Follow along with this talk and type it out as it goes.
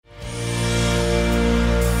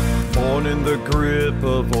the grip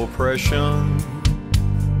of oppression.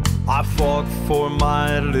 I fought for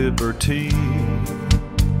my liberty.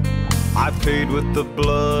 I paid with the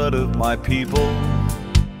blood of my people.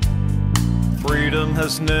 Freedom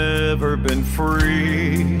has never been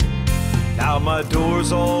free. Now my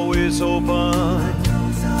door's always open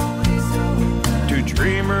to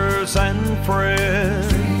dreamers and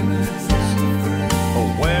friends.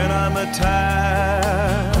 But when I'm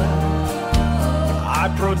attacked, I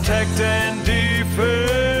protect and defend.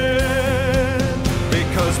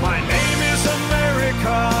 Because my name is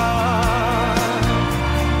America.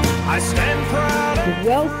 I stand proud.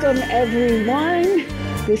 Welcome, everyone.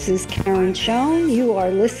 This is Karen Schoen. You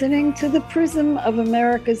are listening to the Prism of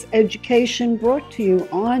America's Education, brought to you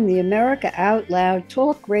on the America Out Loud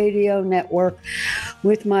Talk Radio Network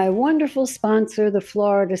with my wonderful sponsor, the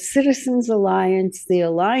Florida Citizens Alliance. The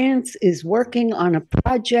Alliance is working on a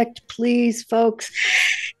project. Please, folks,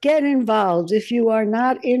 get involved. If you are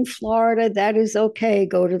not in Florida, that is okay.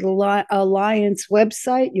 Go to the Alliance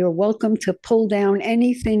website. You're welcome to pull down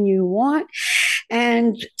anything you want.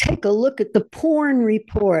 And take a look at the porn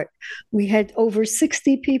report. We had over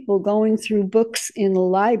 60 people going through books in the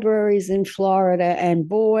libraries in Florida, and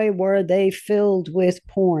boy, were they filled with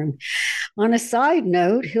porn. On a side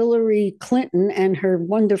note, Hillary Clinton and her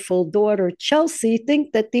wonderful daughter Chelsea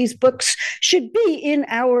think that these books should be in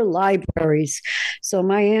our libraries. So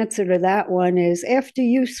my answer to that one is, after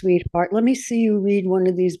you, sweetheart, let me see you read one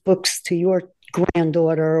of these books to your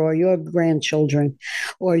granddaughter or your grandchildren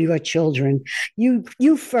or your children. You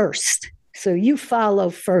first. So you follow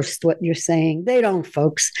first what you're saying. They don't,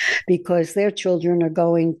 folks, because their children are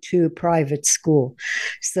going to private school.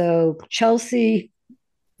 So Chelsea,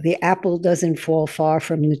 the apple doesn't fall far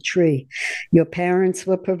from the tree. Your parents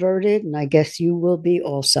were perverted, and I guess you will be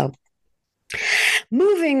also.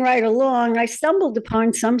 Moving right along, I stumbled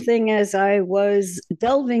upon something as I was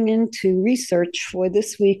delving into research for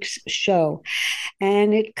this week's show,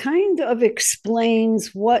 and it kind of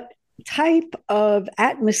explains what type of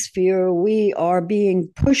atmosphere we are being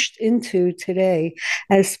pushed into today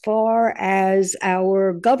as far as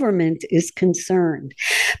our government is concerned,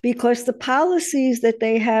 because the policies that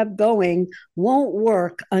they have going won't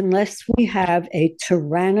work unless we have a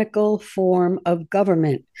tyrannical form of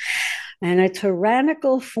government. And a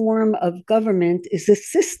tyrannical form of government is a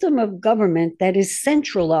system of government that is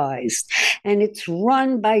centralized, and it's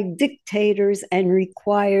run by dictators and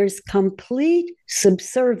requires complete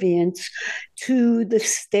subservience to the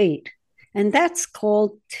state. And that's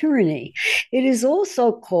called tyranny. It is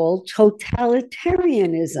also called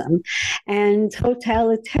totalitarianism. And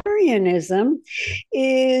totalitarianism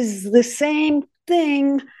is the same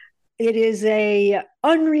thing. It is a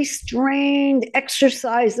unrestrained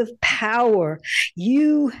exercise of power.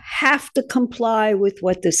 You have to comply with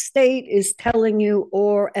what the state is telling you,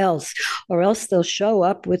 or else they'll show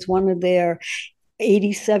up with one of their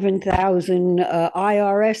 87,000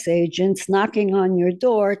 IRS agents knocking on your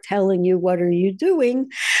door telling you, what are you doing?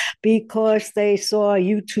 Because they saw a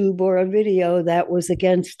YouTube or a video that was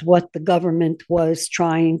against what the government was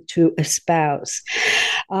trying to espouse.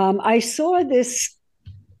 I saw this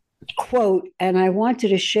quote, and I wanted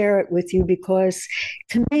to share it with you because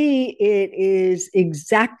to me it is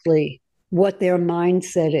exactly what their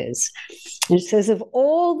mindset is. And it says, of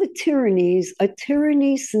all the tyrannies, a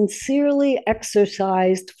tyranny sincerely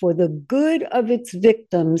exercised for the good of its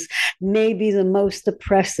victims may be the most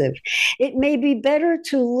oppressive. It may be better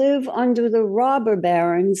to live under the robber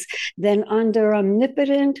barons than under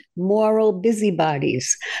omnipotent moral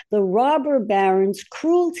busybodies. The robber baron's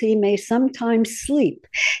cruelty may sometimes sleep.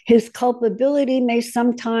 His culpability may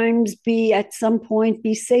sometimes be, at some point,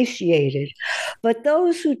 be satiated. But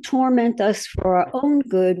those who torment us for our own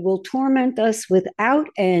good will torment us without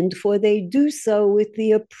end, for they do so with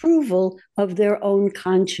the approval of their own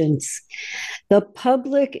conscience. The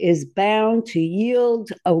public is bound to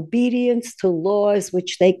yield obedience to laws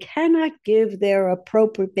which they cannot give their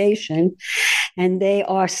approbation, and they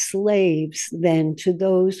are slaves then to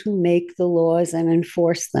those who make the laws and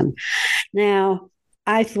enforce them. Now,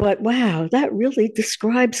 I thought, wow, that really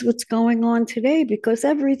describes what's going on today, because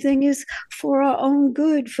everything is for our own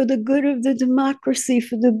good, for the good of the democracy,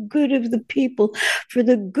 for the good of the people, for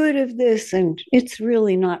the good of this. And it's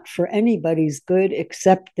really not for anybody's good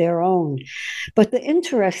except their own. But the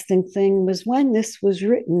interesting thing was when this was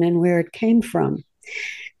written and where it came from.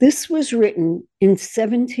 This was written in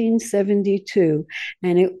 1772,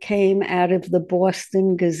 and it came out of the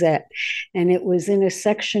Boston Gazette, and it was in a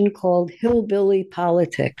section called Hillbilly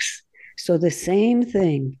Politics. So the same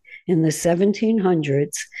thing. in the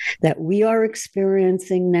 1700s that we are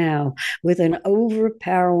experiencing now, with an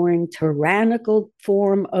overpowering tyrannical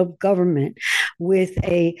form of government, with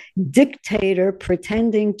a dictator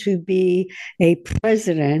pretending to be a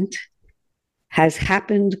president, has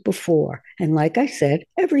happened before. And like I said,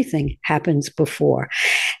 everything happens before.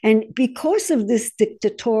 And because of this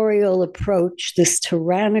dictatorial approach, this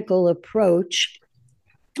tyrannical approach,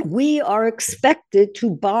 we are expected to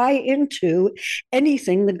buy into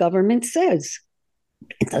anything the government says.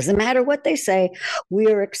 It doesn't matter what they say, we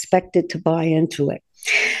are expected to buy into it.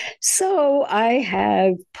 So I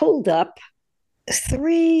have pulled up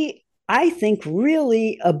 3, I think,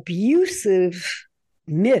 really abusive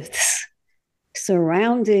myths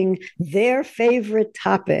surrounding their favorite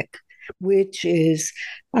topic, which is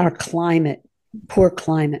our climate, poor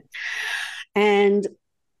climate. And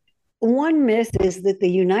one myth is that the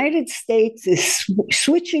United States is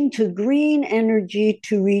switching to green energy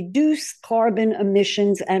to reduce carbon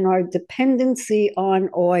emissions and our dependency on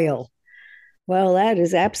oil. Well, that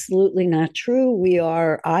is absolutely not true. We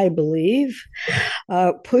are, I believe,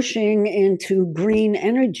 pushing into green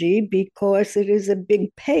energy because it is a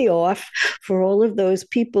big payoff for all of those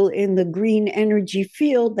people in the green energy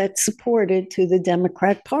field that's supported to the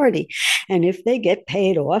Democrat Party. And if they get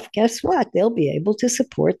paid off, guess what? They'll be able to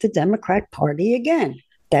support the Democrat Party again.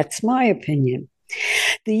 That's my opinion.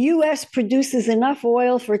 The U.S. produces enough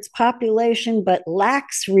oil for its population, but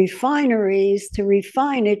lacks refineries to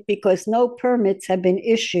refine it because no permits have been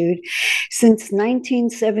issued since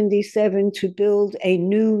 1977 to build a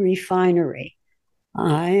new refinery.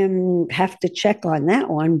 I have to check on that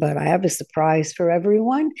one, but I have a surprise for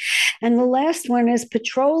everyone. And the last one is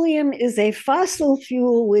petroleum is a fossil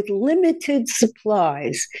fuel with limited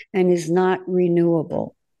supplies and is not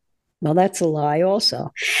renewable. Well, that's a lie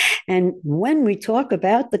also. And when we talk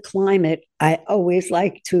about the climate, I always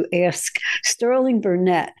like to ask Sterling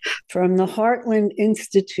Burnett from the Heartland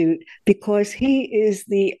Institute, because he is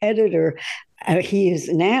the editor. He is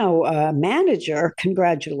now a manager.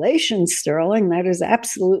 Congratulations, Sterling. That is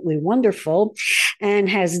absolutely wonderful, and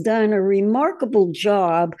has done a remarkable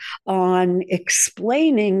job on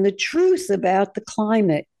explaining the truth about the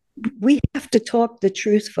climate. We have to talk the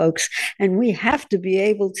truth, folks, and we have to be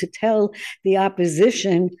able to tell the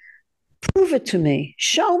opposition, prove it to me.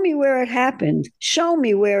 Show me where it happened. Show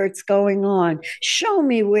me where it's going on. Show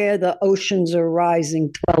me where the oceans are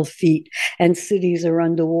rising 12 feet and cities are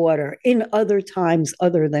underwater in other times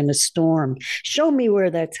other than a storm. Show me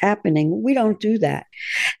where that's happening. We don't do that.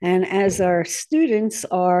 And as our students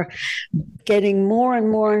are getting more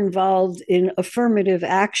and more involved in affirmative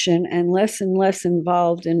action and less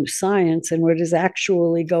involved in science and what is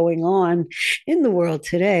actually going on in the world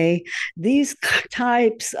today, these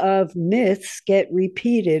types of myths get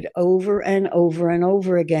repeated over and over and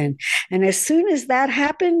over again. And as soon as that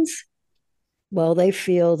happens, well, they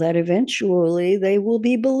feel that eventually they will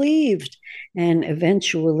be believed, and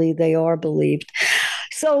eventually they are believed.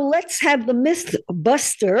 So let's have the myth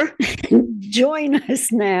buster join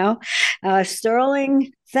us now.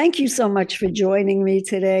 Sterling, thank you so much for joining me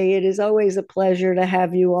today. It is always a pleasure to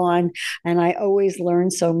have you on, and I always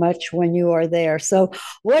learn so much when you are there. So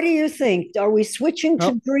what do you think? Are we switching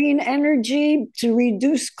to green energy to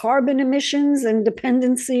reduce carbon emissions and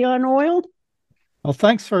dependency on oil? Well,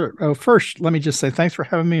 thanks for, first, let me just say thanks for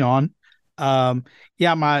having me on.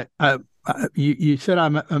 You said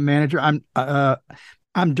I'm a manager.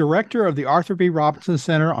 I'm director of the Arthur B. Robinson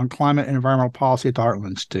Center on Climate and Environmental Policy at the Heartland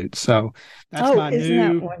Institute. So that's my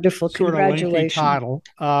new wonderful? Sort of lengthy title.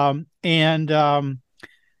 I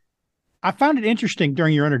found it interesting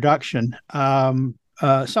during your introduction.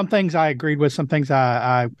 Some things I agreed with, some things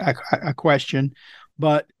I questioned.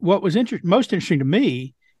 But what was most interesting to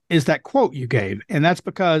me is that quote you gave. And that's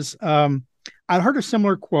because I'd heard a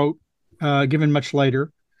similar quote given much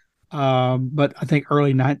later, but I think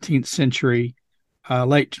early 19th century,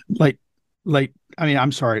 late 19th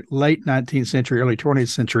century, early 20th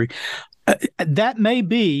century. That may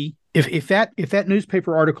be, if that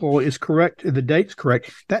newspaper article is correct, the date's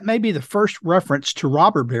correct, that may be the first reference to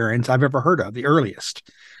robber barons I've ever heard of, the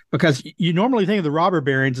earliest. Because you normally think of the robber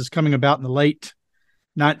barons as coming about in the late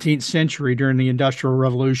 19th century during the Industrial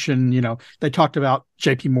Revolution. You know, they talked about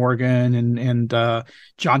J.P. Morgan and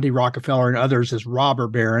John D. Rockefeller and others as robber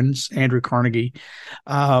barons, Andrew Carnegie.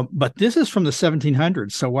 But this is from the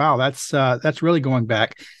 1700s. So, wow, that's really going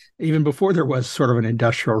back even before there was sort of an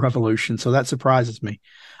Industrial Revolution. So that surprises me.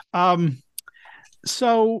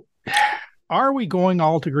 So are we going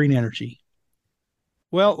all to green energy?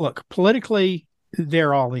 Well, look, politically,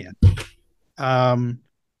 they're all in.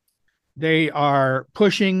 They are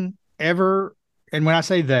pushing ever and when I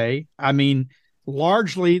say they, I mean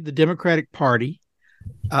largely the Democratic Party,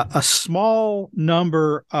 a small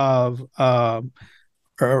number of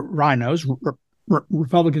rhinos,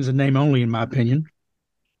 Republicans in name only, in my opinion,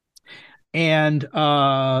 and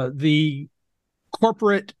the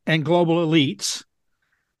corporate and global elites,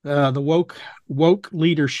 the woke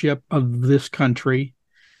leadership of this country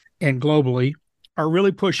and globally, are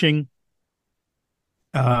really pushing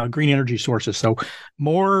green energy sources. So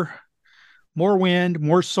more wind,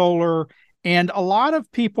 more solar, and a lot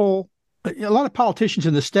of politicians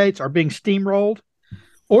in the States are being steamrolled,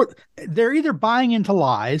 or they're either buying into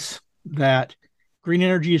lies that green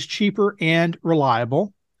energy is cheaper and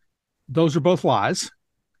reliable. Those are both lies.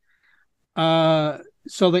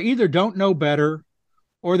 So they either don't know better,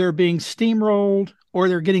 or they're being steamrolled, or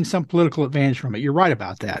they're getting some political advantage from it. You're right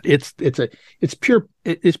about that. It's pure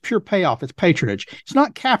payoff. It's patronage. It's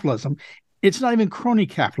not capitalism. It's not even crony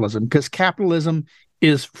capitalism, because capitalism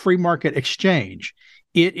is free market exchange.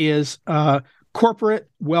 It is corporate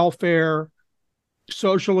welfare,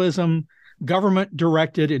 socialism, government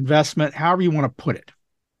directed investment, however you want to put it.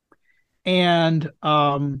 And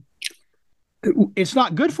it's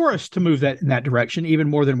not good for us to move in that direction, even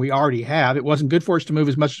more than we already have. It wasn't good for us to move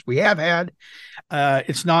as much as we have had.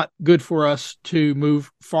 It's not good for us to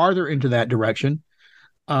move farther into that direction.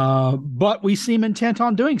 But we seem intent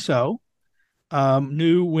on doing so.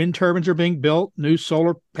 New wind turbines are being built. New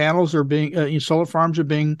solar panels are being, solar farms are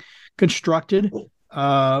being constructed.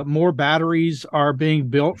 More batteries are being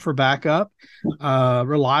built for backup.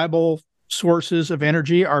 Reliable sources of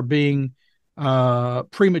energy are being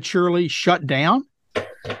prematurely shut down.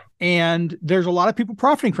 And there's a lot of people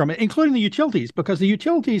profiting from it, including the utilities, because the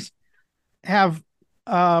utilities have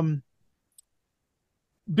been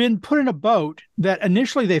put in a boat that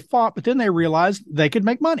initially they fought, but then they realized they could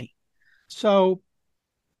make money. So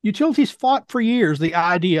utilities fought for years the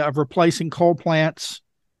idea of replacing coal plants,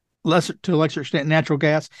 to a lesser extent natural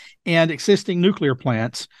gas, and existing nuclear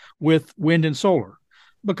plants with wind and solar,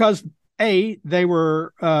 because they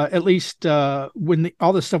were at least when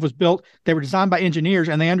all this stuff was built, they were designed by engineers,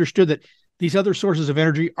 and they understood that these other sources of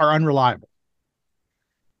energy are unreliable.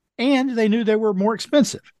 And they knew they were more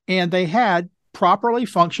expensive, and they had properly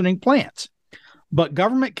functioning plants. But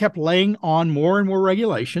government kept laying on more and more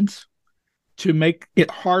regulations to make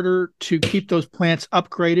it harder to keep those plants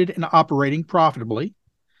upgraded and operating profitably.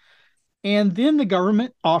 And then the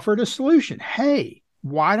government offered a solution. Hey,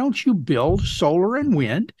 why don't you build solar and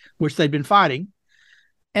wind, which they'd been fighting,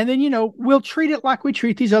 and then, we'll treat it like we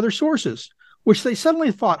treat these other sources, which they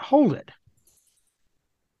suddenly thought, hold it.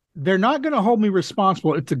 They're not going to hold me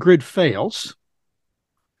responsible if the grid fails,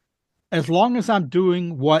 as long as I'm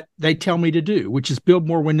doing what they tell me to do, which is build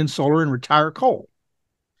more wind and solar and retire coal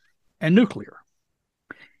and nuclear.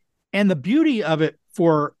 And the beauty of it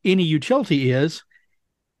for any utility is,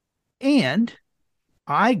 and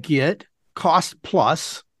I get cost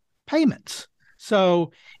plus payments.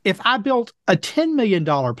 So if I built a $10 million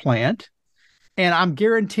plant and I'm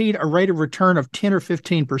guaranteed a rate of return of 10 or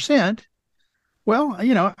 15%, well,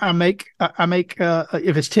 I make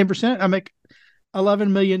if it's 10%, I make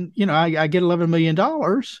 11 million, I get $11 million.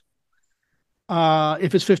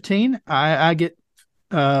 If it's 15, I get,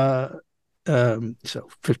 so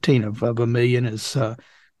 15 of a million is,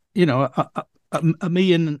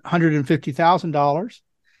 $1,150,000.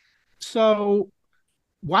 So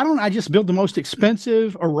why don't I just build the most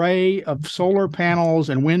expensive array of solar panels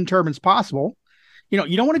and wind turbines possible? You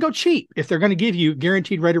don't want to go cheap if they're going to give you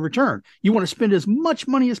guaranteed rate of return. You want to spend as much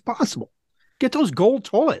money as possible. Get those gold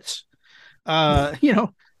toilets,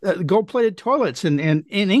 gold-plated toilets and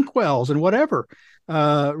inkwells and whatever,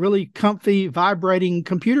 really comfy, vibrating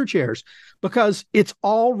computer chairs, because it's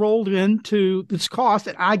all rolled into this cost,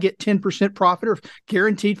 and I get 10% profit or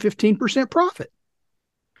guaranteed 15% profit.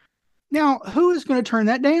 Now, who is going to turn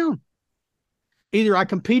that down? Either I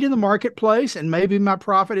compete in the marketplace and maybe my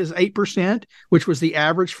profit is 8%, which was the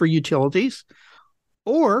average for utilities,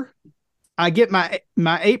 or I get my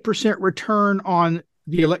 8% return on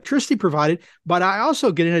the electricity provided, but I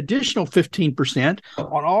also get an additional 15%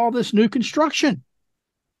 on all this new construction.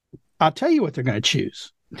 I'll tell you what they're going to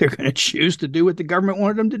choose. They're going to choose to do what the government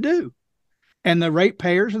wanted them to do. And the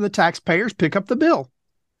ratepayers and the taxpayers pick up the bill.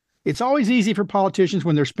 It's always easy for politicians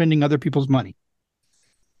when they're spending other people's money.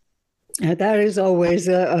 That is always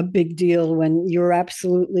a big deal, when you're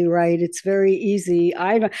absolutely right. It's very easy.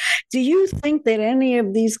 Do you think that any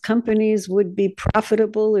of these companies would be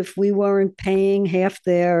profitable if we weren't paying half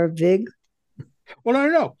their VIG?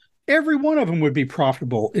 Well, no. Every one of them would be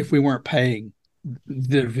profitable if we weren't paying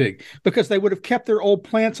their VIG, because they would have kept their old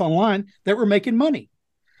plants online that were making money.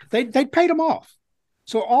 They'd paid them off.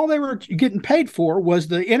 So all they were getting paid for was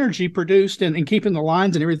the energy produced and keeping the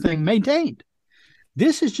lines and everything maintained.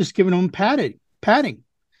 This is just giving them padding.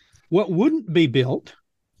 What wouldn't be built,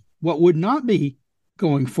 what would not be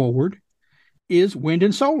going forward, is wind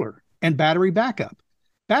and solar and battery backup.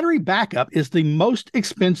 Battery backup is the most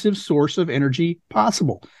expensive source of energy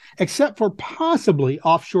possible, except for possibly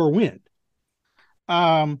offshore wind.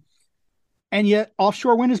 And yet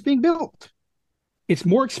offshore wind is being built. It's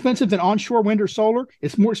more expensive than onshore wind or solar.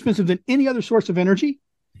 It's more expensive than any other source of energy.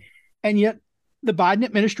 And yet the Biden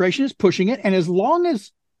administration is pushing it. And as long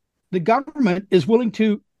as the government is willing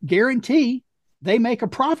to guarantee they make a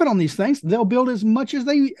profit on these things, they'll build as much as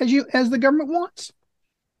the government wants.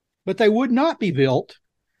 But they would not be built.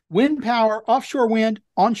 Wind power, offshore wind,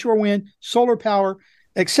 onshore wind, solar power,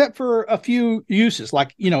 except for a few uses,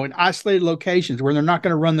 like, in isolated locations where they're not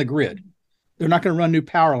going to run the grid. They're not going to run new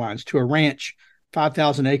power lines to a ranch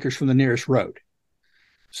 5,000 acres from the nearest road.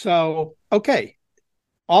 So, okay,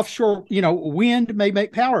 offshore, wind may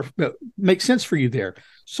make sense for you there.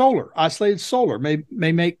 Solar, isolated solar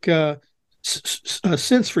may make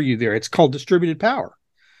sense for you there. It's called distributed power.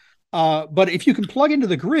 But if you can plug into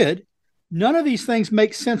the grid, none of these things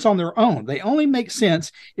make sense on their own. They only make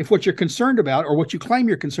sense if what you're concerned about, or what you claim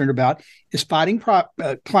you're concerned about, is fighting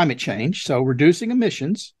climate change, so reducing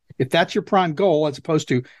emissions, if that's your prime goal, as opposed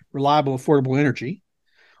to reliable, affordable energy,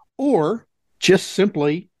 or just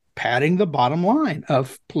simply padding the bottom line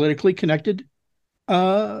of politically connected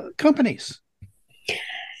companies.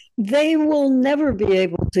 They will never be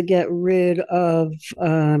able to get rid of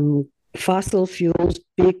fossil fuels,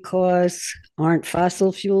 because aren't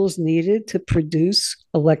fossil fuels needed to produce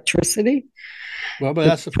electricity? Well, but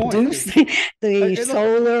that's the point. The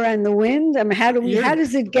solar and the wind. I mean, how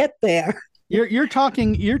does it get there? You're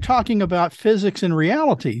talking about physics and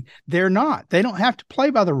reality. They're not. They don't have to play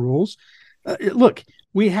by the rules. Look,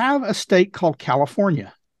 we have a state called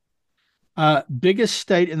California, biggest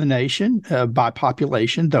state in the nation by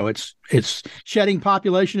population, though it's shedding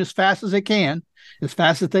population as fast as it can, as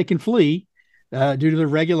fast as they can flee, due to the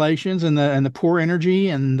regulations and the poor energy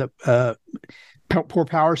and the poor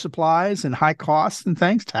power supplies and high costs and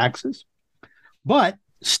things, taxes. But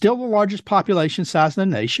still the largest population size in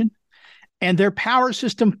the nation, and their power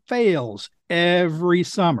system fails every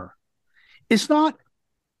summer. It's not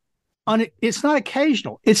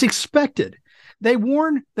occasional. It's expected. They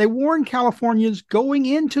warn Californians going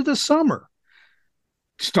into the summer.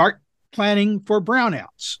 Start planning for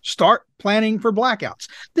brownouts. Start planning for blackouts.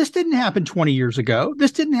 This didn't happen 20 years ago.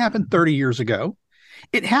 This didn't happen 30 years ago.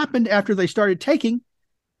 It happened after they started taking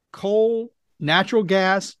coal, natural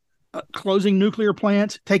gas, closing nuclear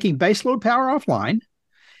plants, taking baseload power offline,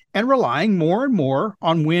 and relying more and more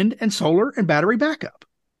on wind and solar and battery backup.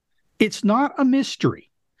 It's not a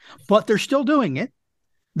mystery, but they're still doing it.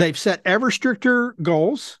 They've set ever stricter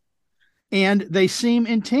goals, and they seem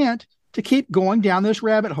intent to keep going down this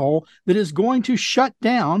rabbit hole that is going to shut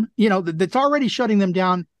down, that's already shutting them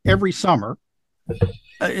down every summer.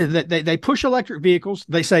 They push electric vehicles.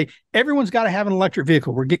 They say everyone's got to have an electric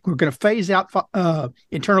vehicle. We're going to phase out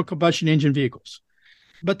internal combustion engine vehicles.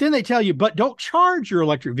 But then they tell you, but don't charge your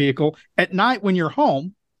electric vehicle at night when you're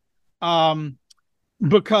home,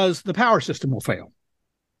 because the power system will fail.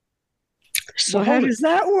 So how does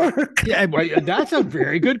that work? Yeah, well, that's a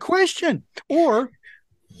very good question. Or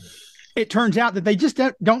it turns out that they just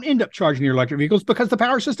don't end up charging your electric vehicles because the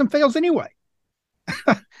power system fails anyway.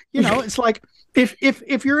 It's like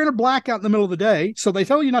if you're in a blackout in the middle of the day, so they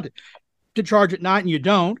tell you not to charge at night and you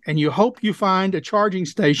don't, and you hope you find a charging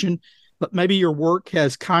station, but maybe your work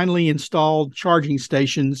has kindly installed charging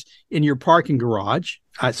stations in your parking garage.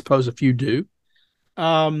 I suppose a few do.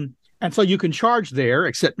 And so you can charge there,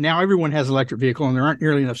 except now everyone has an electric vehicle and there aren't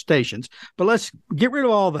nearly enough stations. But let's get rid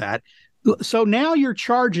of all that. So now you're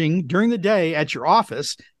charging during the day at your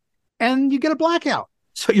office and you get a blackout.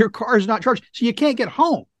 So your car is not charged. So you can't get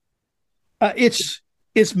home. It's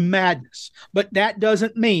madness. But that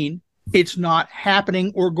doesn't mean it's not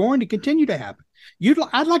happening or going to continue to happen.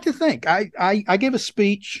 I'd like to think. I gave a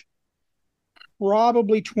speech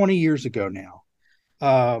probably 20 years ago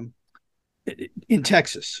now, in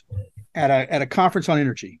Texas at a conference on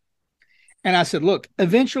energy. And I said, look,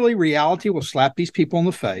 eventually reality will slap these people in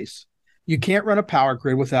the face. You can't run a power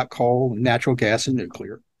grid without coal, natural gas, and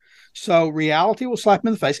nuclear. So reality will slap them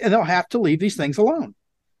in the face, and they'll have to leave these things alone.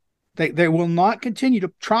 They will not continue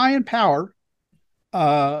to try and power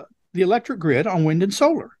the electric grid on wind and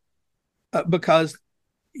solar, because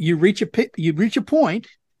you reach a point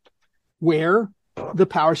where the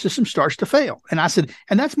power system starts to fail. And I said,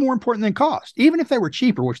 and that's more important than cost. Even if they were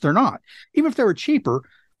cheaper, which they're not, even if they were cheaper,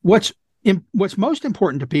 what's what's most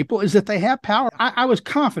important to people is that they have power. I was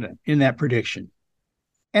confident in that prediction,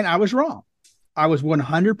 and I was wrong. I was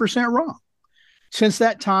 100% wrong. Since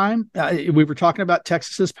that time, we were talking about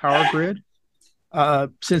Texas's power grid.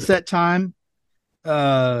 Since that time,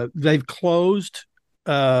 they've closed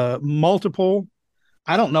multiple,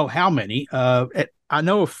 I don't know how many. I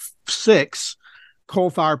know of 6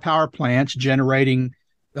 coal-fired power plants generating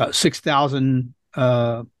 6,000, 6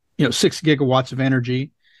 gigawatts of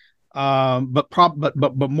energy.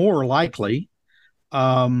 But more likely,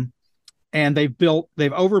 and they've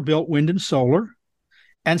overbuilt wind and solar,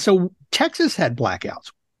 and so Texas had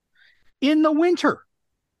blackouts in the winter.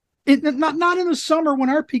 Not in the summer when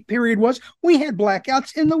our peak period was. We had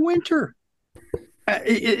blackouts in the winter.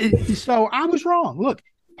 So I was wrong. Look,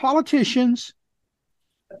 politicians,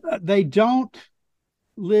 they don't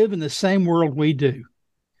live in the same world we do,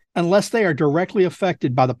 unless they are directly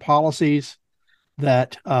affected by the policies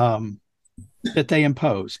that they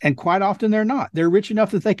impose. And quite often they're not. They're rich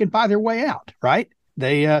enough that they can buy their way out, right?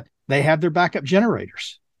 They have their backup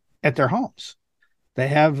generators at their homes. They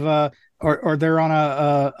have or they're on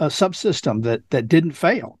a subsystem that didn't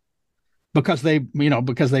fail because they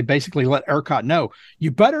basically let ERCOT know,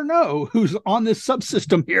 you better know who's on this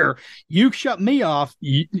subsystem here. You shut me off,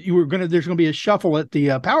 there's going to be a shuffle at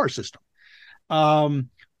the power system.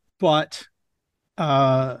 But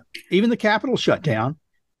even the Capitol shut down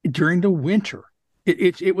during the winter.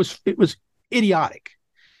 It was idiotic,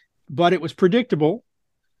 but it was predictable.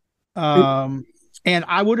 And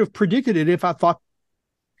I would have predicted it if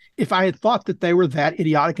I had thought that they were that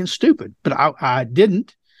idiotic and stupid, but I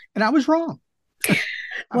didn't, and I was wrong.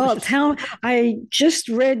 Well, I just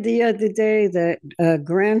read the other day that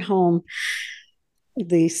Granholm,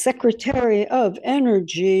 the Secretary of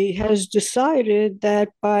Energy, has decided that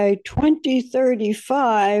by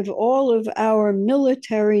 2035, all of our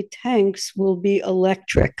military tanks will be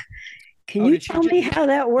electric. Can you tell me how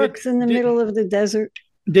that works in the middle of the desert?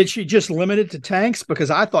 Did she just limit it to tanks?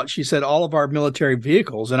 Because I thought she said all of our military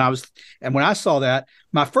vehicles, and when I saw that,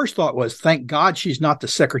 my first thought was, thank God she's not the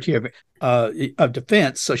Secretary of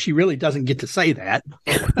Defense, so she really doesn't get to say that.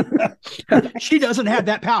 She doesn't have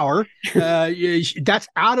that power. That's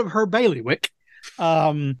out of her bailiwick.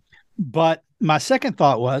 But my second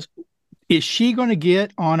thought was, is she going to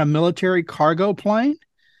get on a military cargo plane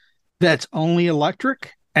that's only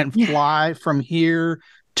electric and fly from here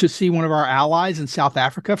to see one of our allies in South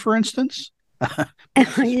Africa, for instance?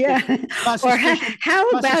 Yeah. Or how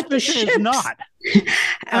about the ships? Not.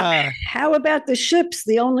 How about the ships?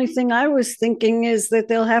 The only thing I was thinking is that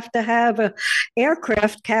they'll have to have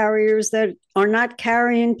aircraft carriers that are not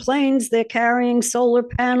carrying planes. They're carrying solar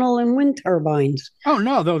panel and wind turbines. Oh,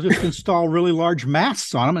 no. They'll just install really large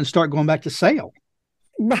masts on them and start going back to sail.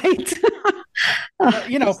 Right.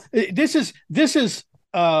 This is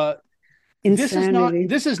insanity.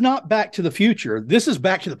 This is not Back to the Future. This is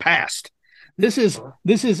Back to the Past. This is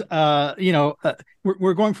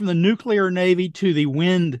we're going from the nuclear navy to the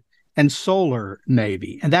wind and solar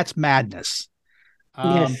navy, and that's madness.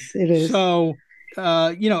 Yes, it is. So,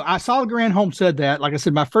 I saw Granholm said that. Like I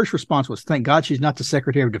said, my first response was, thank God she's not the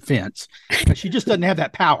Secretary of Defense. She just doesn't have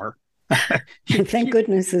that power. Thank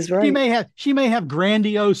goodness is right. She may have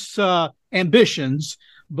grandiose ambitions,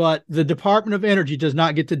 but the Department of Energy does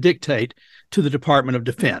not get to dictate to the Department of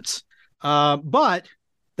Defense. But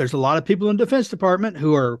there's a lot of people in the Defense Department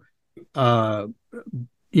who are,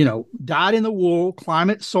 dyed-in-the-wool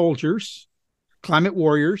climate soldiers, climate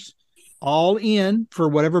warriors, all in for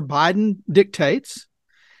whatever Biden dictates.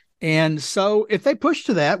 And so if they push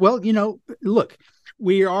to that, well, look,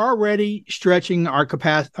 we are already stretching our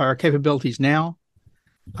capabilities now.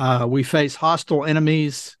 We face hostile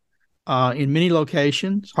enemies in many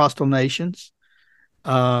locations, hostile nations.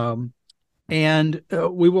 And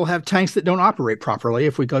we will have tanks that don't operate properly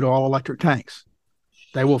if we go to all electric tanks.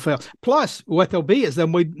 They will fail. Plus, what they'll be is they'll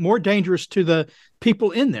be more dangerous to the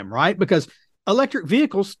people in them, right? Because electric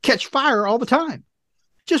vehicles catch fire all the time.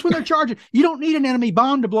 Just when they're charging. You don't need an enemy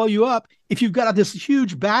bomb to blow you up if you've got this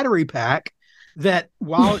huge battery pack that,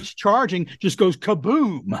 while it's charging, just goes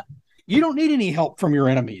kaboom. You don't need any help from your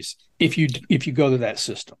enemies if you go to that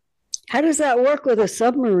system. How does that work with a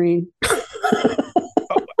submarine?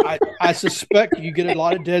 I suspect you get a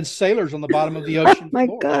lot of dead sailors on the bottom of the ocean. My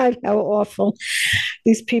God, how awful.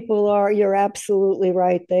 These people are, you're absolutely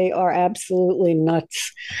right. They are absolutely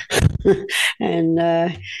nuts.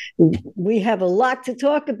 And we have a lot to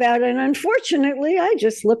talk about. And unfortunately, I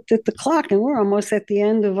just looked at the clock and we're almost at the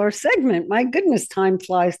end of our segment. My goodness, time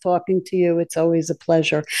flies talking to you. It's always a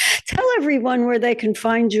pleasure. Tell everyone where they can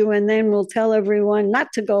find you, and then we'll tell everyone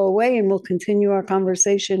not to go away, and we'll continue our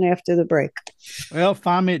conversation after the break. Well,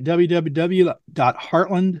 find me at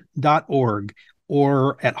www.heartland.org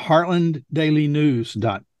or at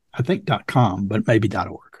heartlanddailynews.com, but maybe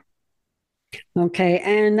 .org. Okay,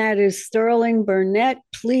 and that is Sterling Burnett.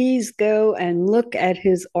 Please go and look at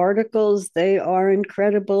his articles. They are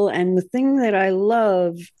incredible. And the thing that I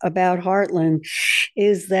love about Heartland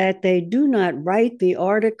is that they do not write the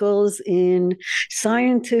articles in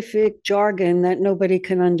scientific jargon that nobody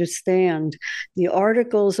can understand. The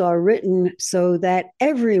articles are written so that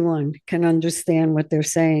everyone can understand what they're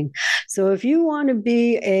saying. So if you want to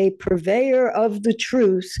be a purveyor of the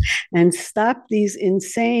truth and stop these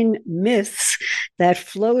insane myths that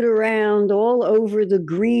float around all over the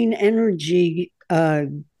green energy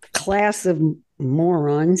class of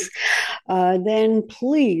morons, then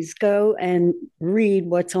please go and read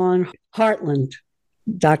what's on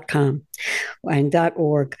heartland.com and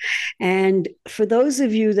 .org. And for those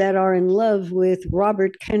of you that are in love with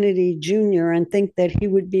Robert Kennedy Jr. and think that he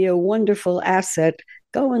would be a wonderful asset,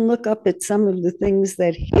 go and look up at some of the things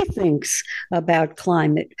that he thinks about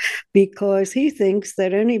climate, because he thinks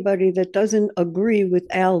that anybody that doesn't agree with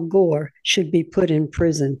Al Gore should be put in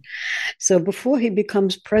prison. So before he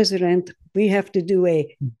becomes president, we have to do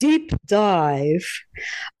a deep dive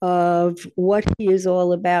of what he is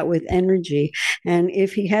all about with energy. And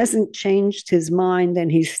if he hasn't changed his mind and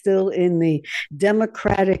he's still in the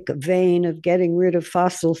Democratic vein of getting rid of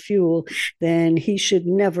fossil fuel, then he should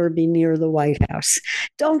never be near the White House.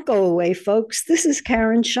 Don't go away, folks. This is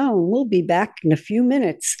Karen Schoen. We'll be back in a few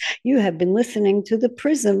minutes. You have been listening to the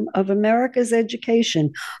Prism of America's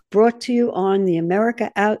Education, brought to you on the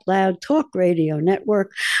America Out Loud Talk Radio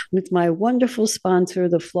Network with my wonderful sponsor,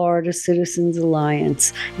 the Florida Citizens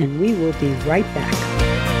Alliance. And we will be right back.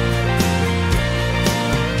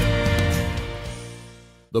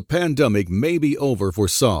 The pandemic may be over for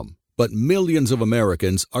some, but millions of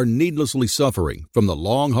Americans are needlessly suffering from the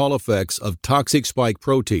long-haul effects of toxic spike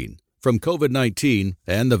protein from COVID-19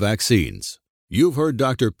 and the vaccines. You've heard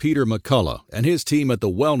Dr. Peter McCullough and his team at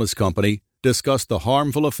the Wellness Company discuss the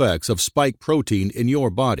harmful effects of spike protein in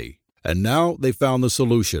your body. And now they found the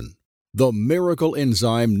solution. The miracle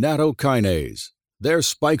enzyme nattokinase. Their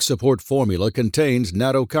spike support formula contains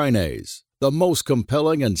nattokinase, the most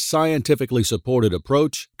compelling and scientifically supported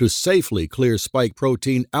approach to safely clear spike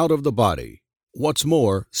protein out of the body. What's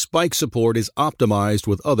more, spike support is optimized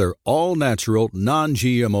with other all-natural,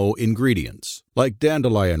 non-GMO ingredients, like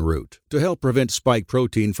dandelion root, to help prevent spike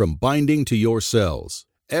protein from binding to your cells.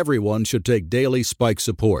 Everyone should take daily spike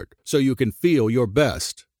support so you can feel your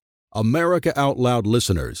best. America Out Loud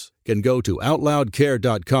listeners can go to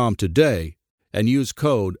OutLoudCare.com today and use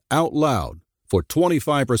code OUTLOUD for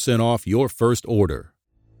 25% off your first order.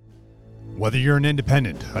 Whether you're an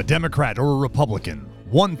independent, a Democrat, or a Republican,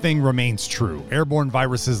 one thing remains true. Airborne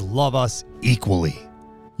viruses love us equally.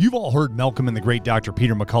 You've all heard Malcolm and the great Dr.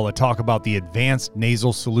 Peter McCullough talk about the advanced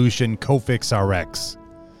nasal solution Cofix RX.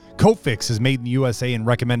 Cofix is made in the USA and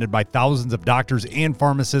recommended by thousands of doctors and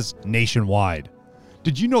pharmacists nationwide.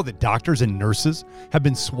 Did you know that doctors and nurses have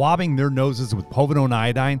been swabbing their noses with povidone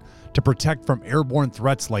iodine to protect from airborne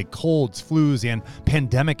threats like colds, flus, and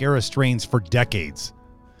pandemic-era strains for decades?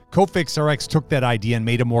 Cofix RX took that idea and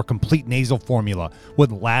made a more complete nasal formula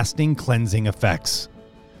with lasting cleansing effects.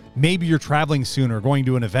 Maybe you're traveling soon or going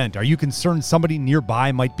to an event. Are you concerned somebody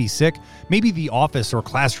nearby might be sick? Maybe the office or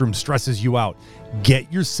classroom stresses you out.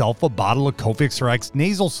 Get yourself a bottle of Cofix RX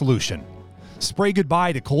nasal solution. Spray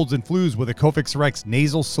goodbye to colds and flus with a Cofix RX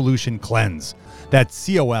nasal solution cleanse. That's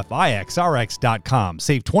COFIXRX.com.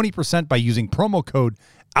 Save 20% by using promo code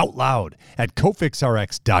OUTLOUD at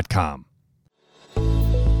COFIXRX.com.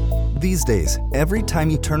 These days, every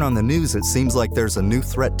time you turn on the news, it seems like there's a new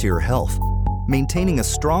threat to your health. Maintaining a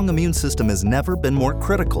strong immune system has never been more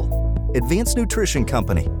critical. Advanced nutrition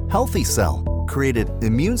company, Healthy Cell, created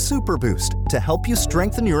Immune Super Boost to help you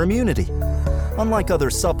strengthen your immunity. Unlike other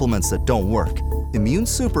supplements that don't work, Immune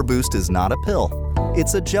Super Boost is not a pill.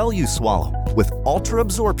 It's a gel you swallow with ultra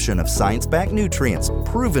absorption of science-backed nutrients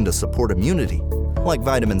proven to support immunity, like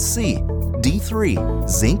vitamin C, D3,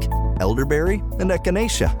 zinc, elderberry, and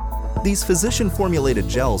echinacea. These physician-formulated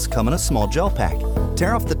gels come in a small gel pack.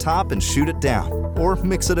 Tear off the top and shoot it down, or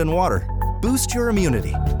mix it in water. Boost your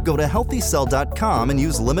immunity. Go to healthycell.com and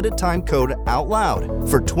use limited time code OUTLOUD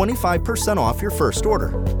for 25% off your first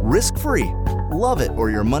order. Risk-free. Love it or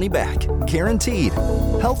your money back. Guaranteed.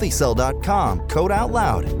 Healthycell.com, code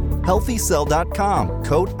OUTLOUD. Healthycell.com,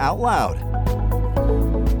 code OUTLOUD.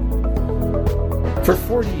 For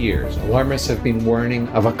 40 years, alarmists have been warning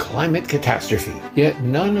of a climate catastrophe, yet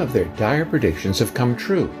none of their dire predictions have come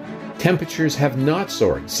true. Temperatures have not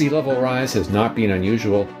soared, sea level rise has not been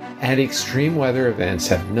unusual, and extreme weather events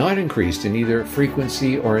have not increased in either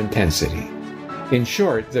frequency or intensity. In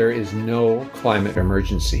short, there is no climate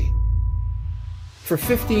emergency. For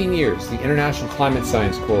 15 years, the International Climate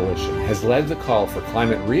Science Coalition has led the call for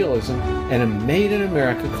climate realism and a Made in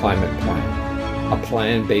America climate plan. A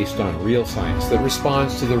plan based on real science that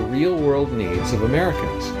responds to the real-world needs of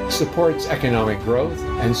Americans, supports economic growth,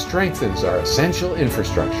 and strengthens our essential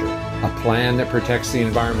infrastructure. A plan that protects the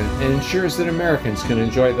environment and ensures that Americans can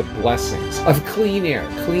enjoy the blessings of clean air,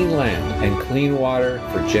 clean land, and clean water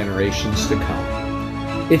for generations to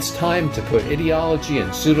come. It's time to put ideology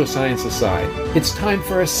and pseudoscience aside. It's time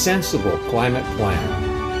for a sensible climate plan.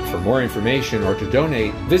 For more information or to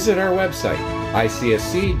donate, visit our website,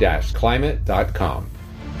 icsc-climate.com.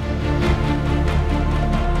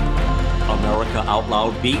 America Out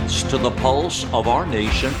Loud beats to the pulse of our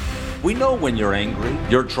nation. We know when you're angry,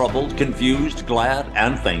 you're troubled, confused, glad,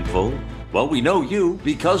 and thankful. Well, we know you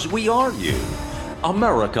because we are you.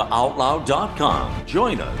 AmericaOutloud.com.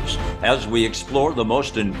 Join us as we explore the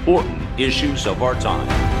most important issues of our time.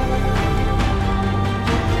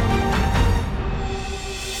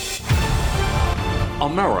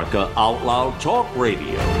 America Out Loud Talk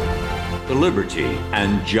Radio. Liberty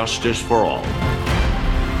and justice for all.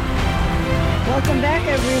 Welcome back,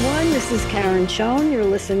 everyone. This is Karen Schoen. You're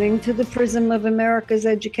listening to the Prism of America's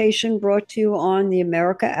Education, brought to you on the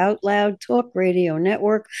America Out Loud Talk Radio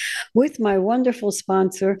Network with my wonderful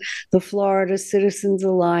sponsor, the Florida Citizens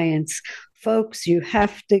Alliance. Folks, you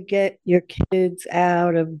have to get your kids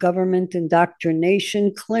out of government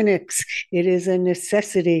indoctrination clinics. It is a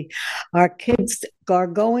necessity. Our kids are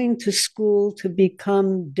going to school to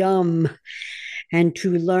become dumb and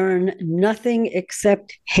to learn nothing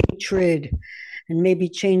except hatred and maybe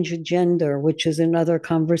change a gender, which is another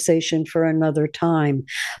conversation for another time.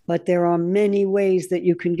 But there are many ways that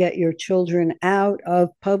you can get your children out of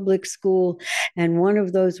public school, and one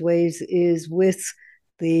of those ways is with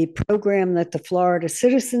the program that the Florida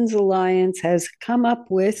Citizens Alliance has come up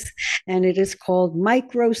with, and it is called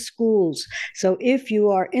micro schools. So if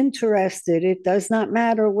you are interested, it does not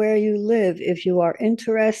matter where you live. If you are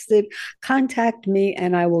interested, contact me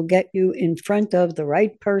and I will get you in front of the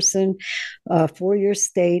right person for your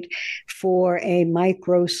state for a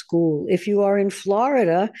micro school. If you are in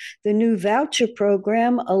Florida, the new voucher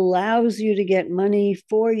program allows you to get money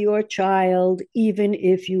for your child even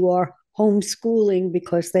if you are homeschooling,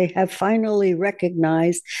 because they have finally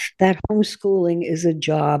recognized that homeschooling is a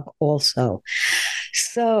job also.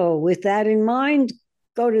 So with that in mind,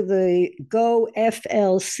 go to the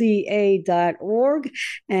goflca.org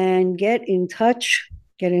and get in touch.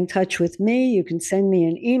 Get in touch with me. You can send me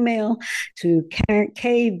an email to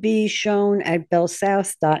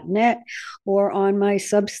kbschoen@bellsouth.net or on my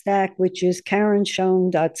Substack, which is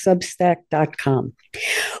karenschoen.substack.com.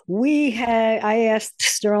 I asked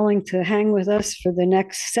Sterling to hang with us for the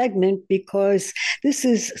next segment because this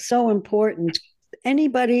is so important.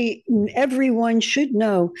 Everyone should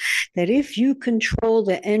know that if you control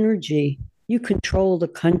the energy, you control the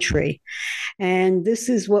country. And this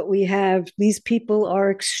is what we have. These people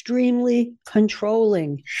are extremely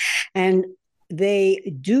controlling, and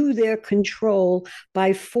they do their control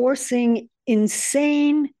by forcing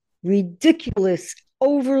insane, ridiculous,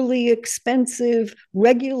 overly expensive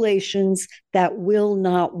regulations that will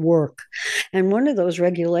not work. And one of those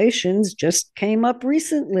regulations just came up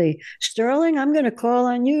recently. Sterling, I'm going to call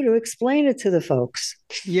on you to explain it to the folks.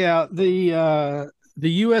 Yeah, the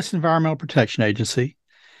U.S. Environmental Protection Agency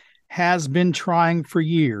has been trying for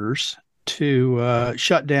years to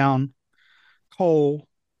shut down coal,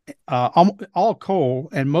 all coal,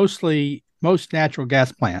 and most natural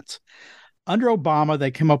gas plants. Under Obama, they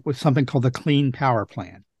came up with something called the Clean Power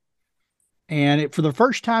Plan. And for the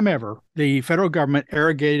first time ever, the federal government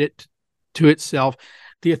arrogated to itself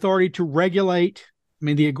the authority to regulate,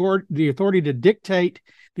 the authority to dictate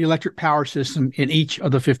the electric power system in each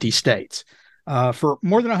of the 50 states. For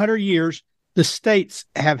more than 100 years, the states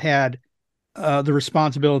have had the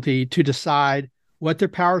responsibility to decide what their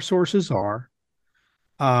power sources are,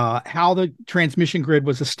 how the transmission grid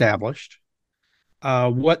was established,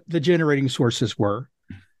 what the generating sources were,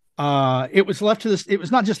 It was left to this. It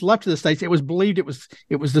was not just left to the states. It was believed it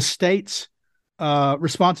was the states'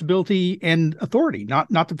 responsibility and authority, not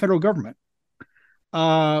the federal government.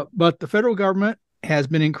 But the federal government has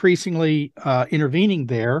been increasingly intervening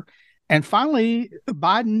there, and finally,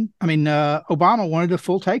 Obama wanted a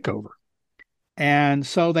full takeover, and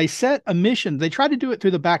so they set emission. They tried to do it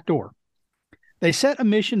through the back door. They set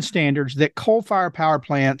emission standards that coal-fired power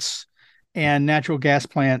plants and natural gas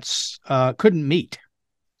plants couldn't meet.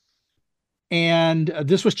 And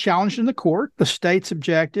this was challenged in the court. The states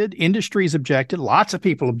objected, industries objected, lots of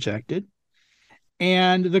people objected.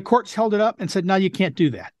 And the courts held it up and said, no, you can't do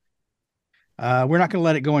that. We're not going to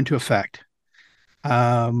let it go into effect.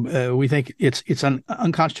 We think it's an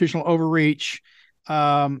unconstitutional overreach.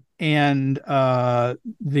 And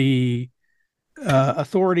the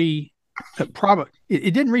authority,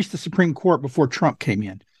 it didn't reach the Supreme Court before Trump came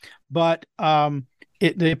in. But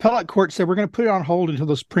the appellate court said, we're going to put it on hold until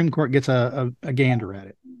the Supreme Court gets a gander at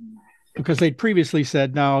it, because they'd previously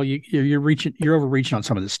said, no, you're overreaching on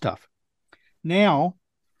some of this stuff. Now,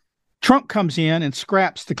 Trump comes in and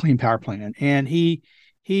scraps the Clean Power Plan, and he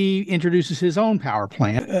introduces his own power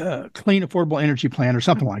plan, Clean Affordable Energy Plan or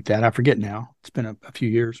something like that. I forget now. It's been a few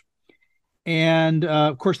years. And,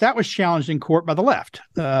 of course, that was challenged in court by the left,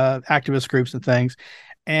 activist groups and things.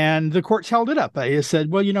 And the courts held it up. It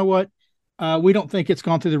said, well, you know what? We don't think it's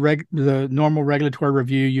gone through the normal regulatory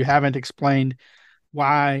review. You haven't explained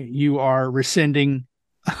why you are rescinding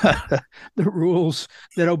the rules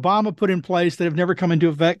that Obama put in place that have never come into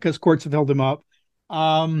effect because courts have held them up.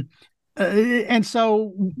 And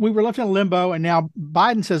so we were left in limbo. And now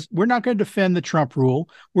Biden says, we're not going to defend the Trump rule.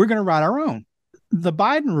 We're going to write our own. The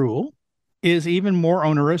Biden rule is even more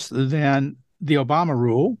onerous than the Obama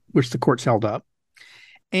rule, which the courts held up.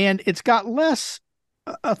 And it's got less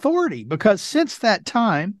authority because since that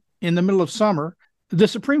time, in the middle of summer, the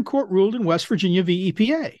Supreme Court ruled in West Virginia v.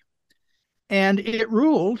 EPA. And it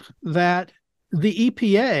ruled that the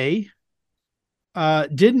EPA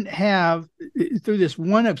didn't have, through this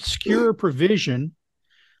one obscure provision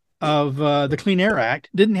of the Clean Air Act,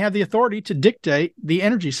 didn't have the authority to dictate the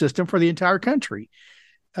energy system for the entire country.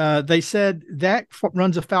 They said that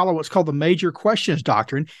runs afoul of what's called the major questions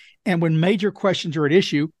doctrine. And when major questions are at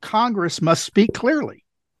issue, Congress must speak clearly.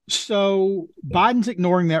 So Biden's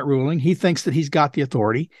ignoring that ruling. He thinks that he's got the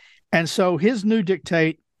authority. And so his new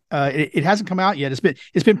dictate, it hasn't come out yet.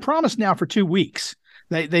 It's been promised now for 2 weeks.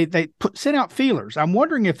 They sent out feelers. I'm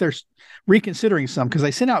wondering if they're reconsidering some, because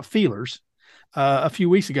they sent out feelers a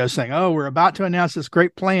few weeks ago saying, oh, we're about to announce this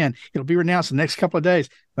great plan. It'll be announced in the next couple of days.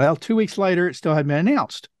 Well, 2 weeks later, it still hadn't been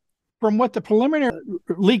announced. From what the preliminary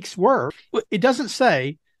leaks were, it doesn't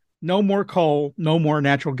say no more coal, no more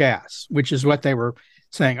natural gas, which is what they were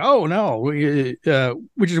saying. Oh, no,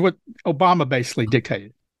 which is what Obama basically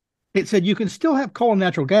dictated. It said you can still have coal and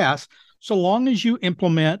natural gas so long as you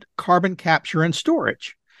implement carbon capture and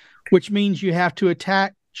storage, which means you have to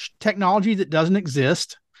attach technology that doesn't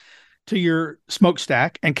exist to your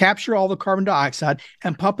smokestack and capture all the carbon dioxide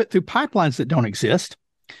and pump it through pipelines that don't exist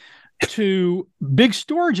to big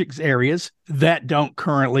storage areas that don't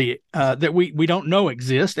currently, that we don't know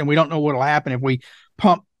exist, and we don't know what will happen if we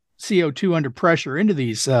pump CO2 under pressure into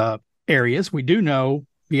these areas. We do know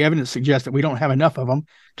the evidence suggests that we don't have enough of them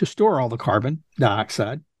to store all the carbon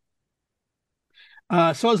dioxide.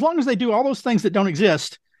 So as long as they do all those things that don't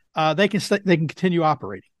exist, they can continue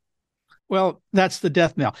operating. Well, that's the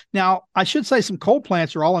death knell. Now, I should say some coal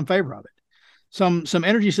plants are all in favor of it. Some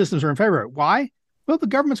energy systems are in favor of it. Why? Well, the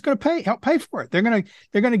government's going to help pay for it. They're going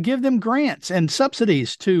to give them grants and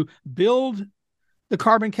subsidies to build the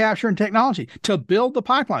carbon capture and technology, to build the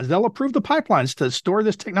pipelines. They'll approve the pipelines to store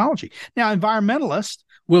this technology. Now, environmentalists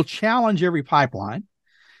will challenge every pipeline,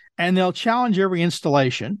 and they'll challenge every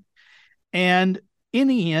installation. And in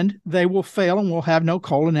the end, they will fail and we'll have no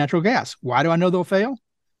coal and natural gas. Why do I know they'll fail?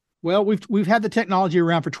 Well, we've had the technology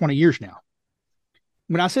around for 20 years now.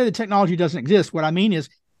 When I say the technology doesn't exist, what I mean is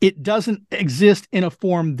it doesn't exist in a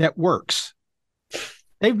form that works.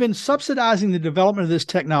 They've been subsidizing the development of this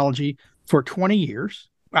technology for 20 years.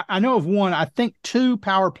 I know of one, I think 2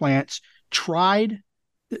 power plants tried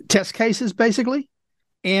test cases basically,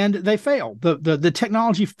 and they failed. The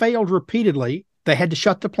technology failed repeatedly. They had to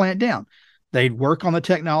shut the plant down. They'd work on the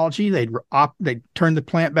technology. They'd turn the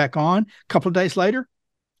plant back on. A couple of days later,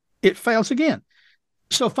 it fails again.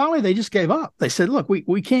 So finally, they just gave up. They said, look,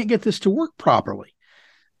 we can't get this to work properly.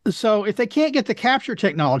 So if they can't get the capture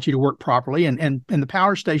technology to work properly and the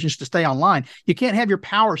power stations to stay online, you can't have your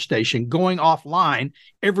power station going offline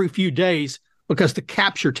every few days because the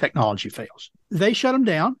capture technology fails. They shut them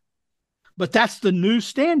down, but that's the new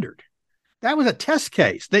standard. That was a test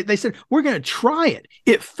case. They said, we're going to try it.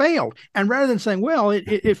 It failed. And rather than saying, well,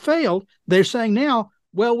 it failed, they're saying now,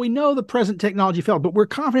 well, we know the present technology failed, but we're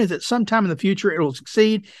confident that sometime in the future it will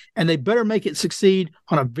succeed, and they better make it succeed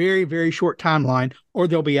on a very, very short timeline, or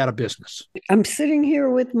they'll be out of business. I'm sitting here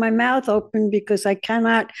with my mouth open because I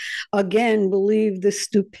cannot, again, believe the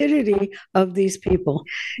stupidity of these people.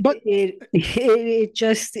 But it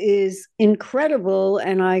just is incredible.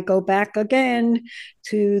 And I go back again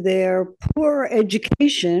to their poor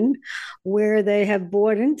education, where they have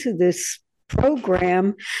bought into this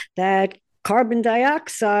program that carbon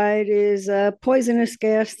dioxide is a poisonous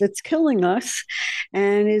gas that's killing us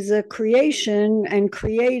and is a creation and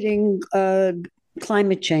creating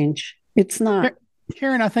climate change. It's not.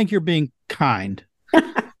 Karen, I think you're being kind.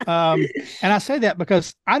 And I say that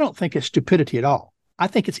because I don't think it's stupidity at all. I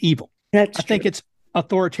think it's evil. I think it's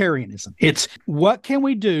authoritarianism. It's what can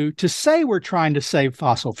we do to say we're trying to save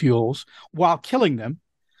fossil fuels while killing them?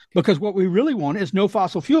 Because what we really want is no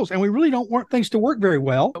fossil fuels, and we really don't want things to work very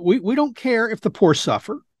well. We don't care if the poor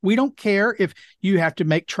suffer. We don't care if you have to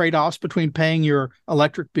make trade-offs between paying your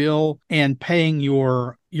electric bill and paying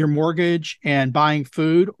your mortgage and buying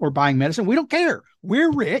food or buying medicine. We don't care.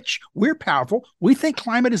 We're rich. We're powerful. We think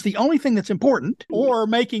climate is the only thing that's important, or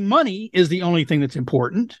making money is the only thing that's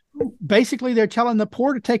important. Basically, they're telling the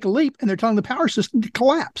poor to take a leap, and they're telling the power system to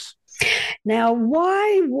collapse. Now,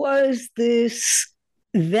 why was this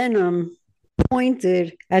venom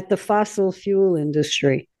pointed at the fossil fuel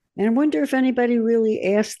industry? And I wonder if anybody really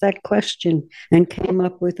asked that question and came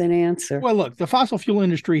up with an answer. Well, look, the fossil fuel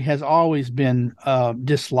industry has always been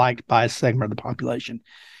disliked by a segment of the population.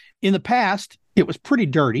 In the past, it was pretty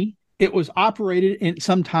dirty. It was operated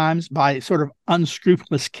sometimes by sort of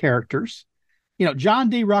unscrupulous characters. You know, John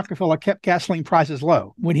D. Rockefeller kept gasoline prices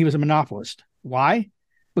low when he was a monopolist. Why?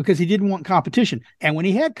 Because he didn't want competition. And when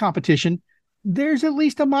he had competition, there's at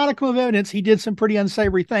least a modicum of evidence he did some pretty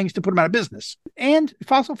unsavory things to put him out of business. And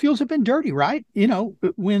fossil fuels have been dirty, right? You know,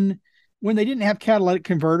 when they didn't have catalytic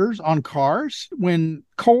converters on cars, when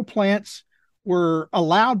coal plants were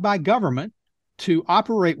allowed by government to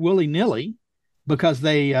operate willy-nilly because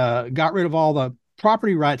they got rid of all the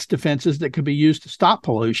property rights defenses that could be used to stop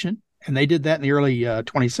pollution, and they did that in the early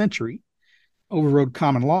 20th century, overrode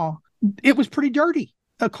common law, it was pretty dirty.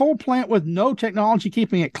 A coal plant with no technology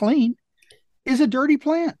keeping it clean is a dirty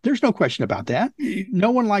plant. There's no question about that.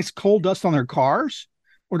 No one likes coal dust on their cars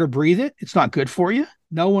or to breathe it. It's not good for you.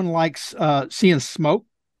 No one likes seeing smoke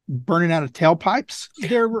burning out of tailpipes.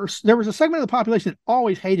 There was a segment of the population that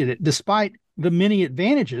always hated it, despite the many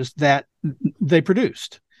advantages that they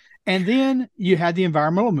produced. And then you had the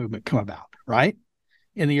environmental movement come about, right?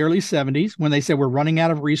 In the early 70s, when they said we're running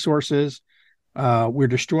out of resources, we're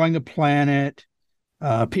destroying the planet,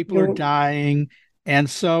 people are dying. And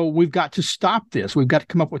so we've got to stop this. We've got to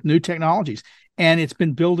come up with new technologies. And it's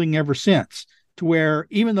been building ever since, to where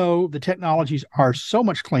even though the technologies are so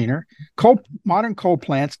much cleaner, modern coal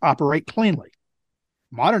plants operate cleanly.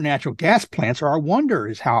 Modern natural gas plants are a wonder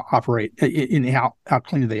is how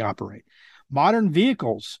cleanly they operate. Modern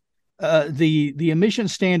vehicles, the emission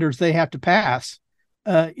standards they have to pass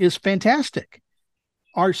is fantastic.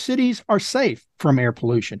 Our cities are safe from air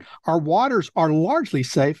pollution. Our waters are largely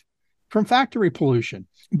safe from factory pollution,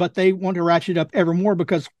 but they want to ratchet up ever more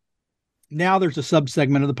because now there's a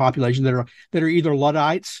subsegment of the population that are either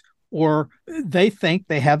Luddites or they think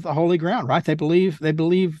they have the holy ground, right? They believe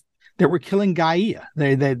that we're killing Gaia.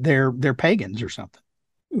 They're pagans or something.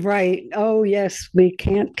 Right. Oh, yes. We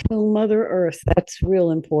can't kill Mother Earth. That's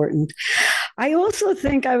real important. I also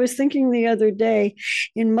think, I was thinking the other day,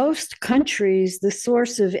 in most countries, the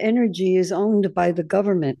source of energy is owned by the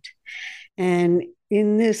government. And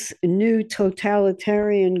in this new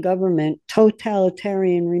totalitarian government,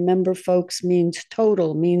 totalitarian, remember, folks, means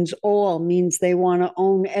total, means all, means they want to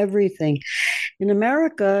own everything. In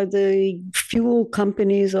America, the fuel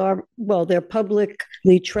companies are, well, they're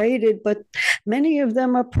publicly traded, but many of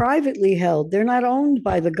them are privately held. They're not owned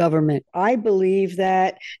by the government. I believe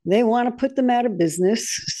that they want to put them out of business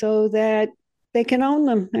so that they can own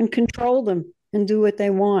them and control them and do what they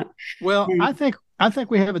want. Well, I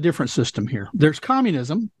think we have a different system here. There's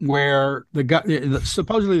communism, where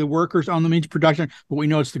supposedly the workers own the means of production, but we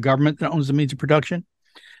know it's the government that owns the means of production.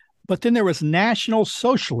 But then there was National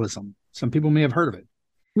Socialism. Some people may have heard of it.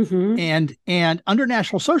 Mm-hmm. And under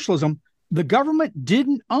National Socialism, the government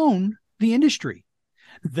didn't own the industry.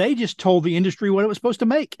 They just told the industry what it was supposed to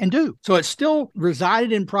make and do. So it still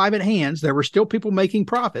resided in private hands. There were still people making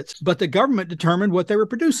profits, but the government determined what they were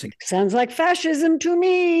producing. Sounds like fascism to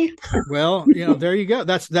me. Well, there you go.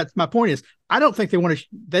 That's my point is, I don't think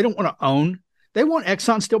they don't want to own They want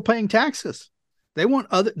Exxon still paying taxes. They want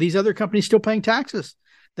these other companies still paying taxes.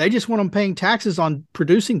 They just want them paying taxes on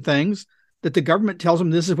producing things that the government tells them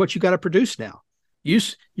this is what you got to produce now.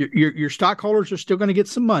 Your stockholders are still going to get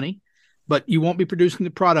some money, but you won't be producing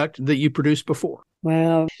the product that you produced before.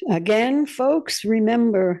 Well, again, folks,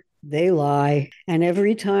 remember, they lie. And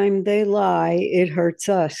every time they lie, it hurts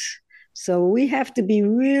us. So we have to be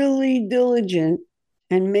really diligent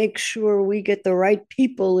and make sure we get the right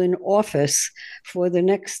people in office for the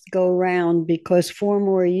next go round, because 4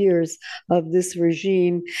 more years of this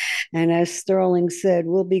regime, and as Sterling said,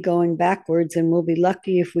 we'll be going backwards, and we'll be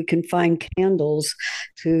lucky if we can find candles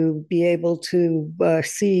to be able to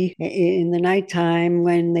see in the nighttime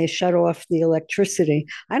when they shut off the electricity.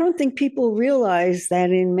 I don't think people realize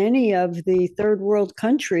that in many of the third world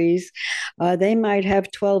countries, they might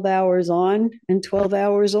have 12 hours on and 12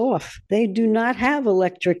 hours off. They do not have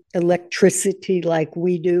electricity like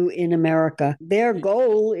we do in America. Their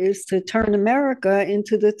goal is to turn America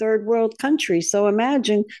into the third world country. So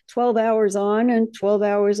imagine 12 hours on and 12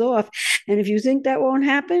 hours off. And if you think that won't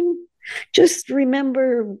happen, just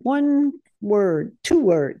remember 1 word, 2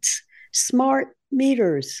 words: smart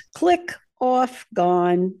meters. Click, off,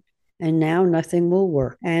 gone. And now nothing will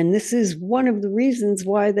work. And this is one of the reasons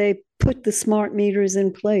why they put the smart meters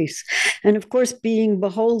in place. And of course, being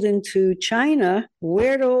beholden to China,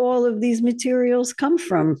 where do all of these materials come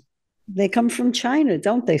from? They come from China,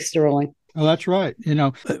 don't they, Sterling? Oh, that's right.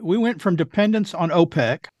 We went from dependence on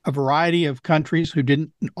OPEC, a variety of countries who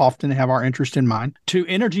didn't often have our interest in mind, to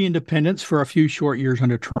energy independence for a few short years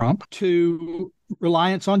under Trump, to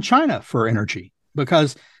reliance on China for energy,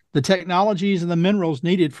 because the technologies and the minerals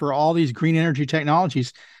needed for all these green energy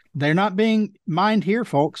technologies, they're not being mined here,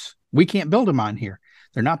 folks. We can't build a mine here.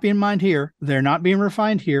 They're not being mined here. They're not being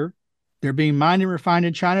refined here. They're being mined and refined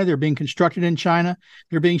in China. They're being constructed in China.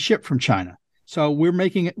 They're being shipped from China. So we're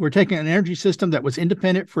taking an energy system that was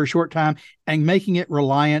independent for a short time and making it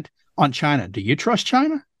reliant on China. Do you trust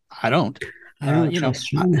China? I don't. I don't trust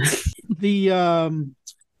China.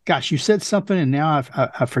 Gosh, you said something and now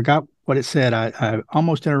I forgot what it said. I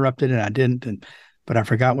almost interrupted and I didn't, but I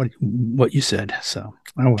forgot what you said. So,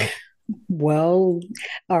 oh well. Well,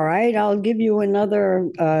 all right. I'll give you another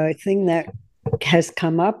thing that has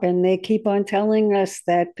come up, and they keep on telling us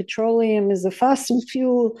that petroleum is a fossil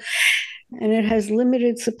fuel and it has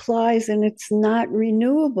limited supplies and it's not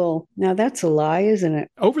renewable. Now, that's a lie, isn't it?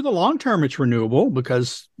 Over the long term, it's renewable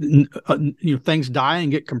because things die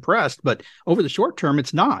and get compressed, but over the short term,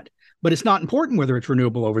 it's not. But it's not important whether it's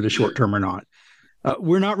renewable over the short term or not.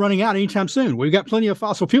 We're not running out anytime soon. We've got plenty of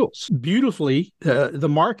fossil fuels. Beautifully, the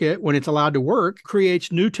market, when it's allowed to work,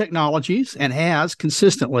 creates new technologies and has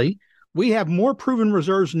consistently. We have more proven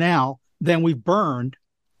reserves now than we've burned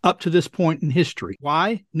up to this point in history.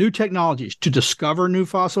 Why? New technologies to discover new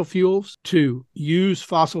fossil fuels, to use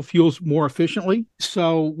fossil fuels more efficiently.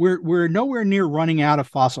 So we're nowhere near running out of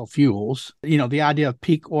fossil fuels. The idea of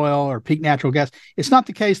peak oil or peak natural gas, it's not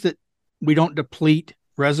the case that we don't deplete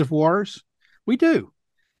reservoirs. We do.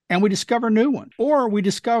 And we discover new ones, or we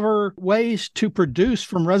discover ways to produce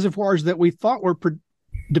from reservoirs that we thought were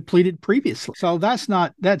depleted previously. So that's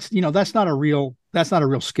not a real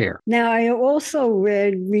scare. Now, I also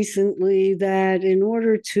read recently that in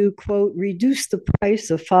order to, quote, reduce the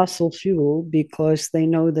price of fossil fuel, because they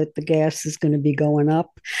know that the gas is going to be going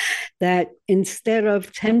up, that instead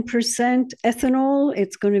of 10% ethanol,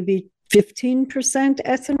 it's going to be 15%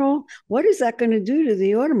 ethanol. What is that going to do to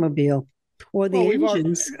the automobile or the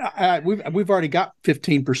engines? We've already got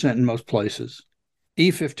 15% in most places.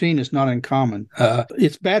 E15 is not uncommon.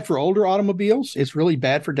 It's bad for older automobiles. It's really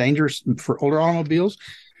bad for older automobiles.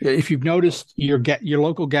 If you've noticed your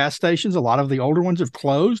local gas stations, a lot of the older ones have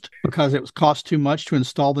closed because it was cost too much to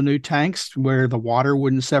install the new tanks where the water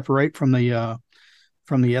wouldn't separate from the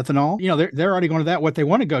ethanol. They're already going to that. What they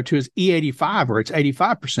want to go to is E85, where it's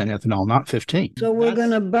 85% ethanol, not 15. So we're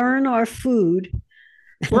going to burn our food.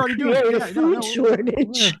 We're already doing it. Food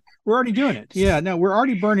shortage. We're already doing it. Yeah, no, we're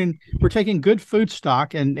already burning. We're taking good food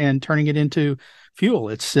stock and turning it into fuel.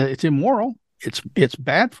 It's immoral. It's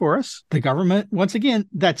bad for us. The government, once again,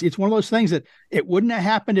 it's one of those things that it wouldn't have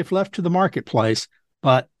happened if left to the marketplace,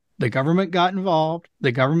 but the government got involved.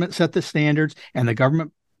 The government set the standards, and the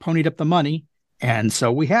government ponied up the money. And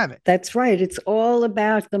so we have it. That's right. It's all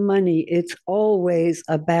about the money. It's always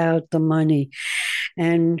about the money.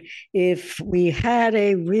 And if we had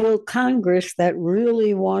a real Congress that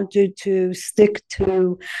really wanted to stick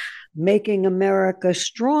to making America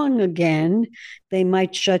strong again, they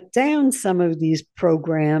might shut down some of these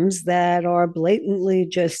programs that are blatantly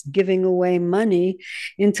just giving away money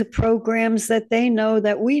into programs that they know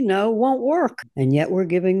that we know won't work. And yet we're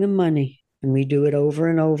giving them money. And we do it over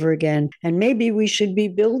and over again. And maybe we should be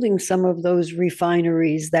building some of those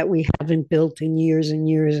refineries that we haven't built in years and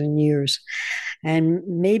years and years. And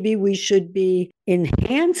maybe we should be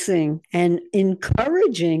enhancing and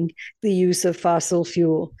encouraging the use of fossil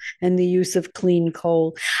fuel and the use of clean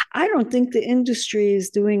coal. I don't think the industry is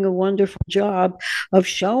doing a wonderful job of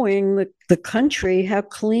showing the country how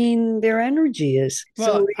clean their energy is.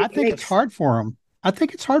 Well, So I think it's hard for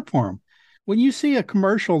them. When you see a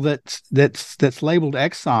commercial that's labeled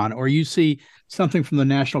Exxon, or you see something from the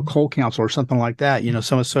National Coal Council or something like that,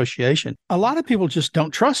 some association, a lot of people just don't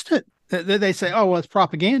trust it. They say, oh, well, it's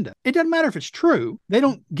propaganda. It doesn't matter if it's true. They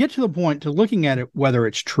don't get to the point to looking at it whether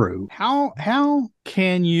it's true. How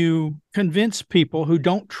can you convince people who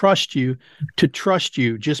don't trust you to trust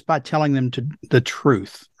you just by telling them the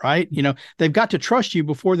truth, right? They've got to trust you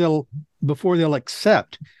before they'll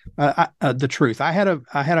accept the truth. I had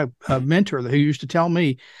a mentor who used to tell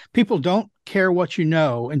me, people don't care what you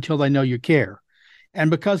know until they know you care.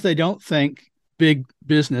 And because they don't think big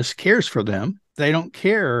business cares for them, they don't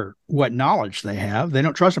care what knowledge they have. They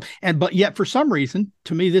don't trust them. But yet, for some reason,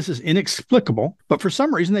 to me, this is inexplicable, but for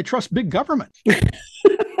some reason, they trust big government.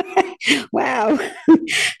 Wow.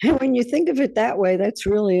 And when you think of it that way, that's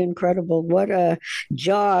really incredible. What a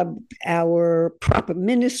job our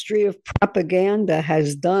Ministry of Propaganda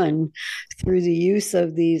has done through the use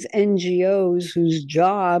of these NGOs whose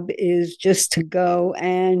job is just to go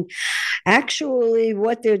and actually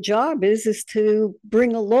what their job is to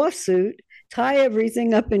bring a lawsuit, tie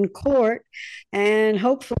everything up in court, and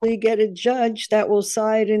hopefully get a judge that will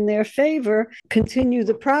side in their favor, continue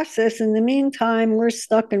the process. In the meantime, we're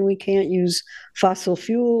stuck and we can't use fossil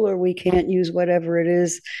fuel, or we can't use whatever it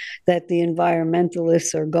is that the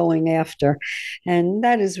environmentalists are going after. And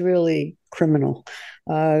that is really criminal.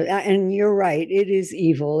 And you're right, it is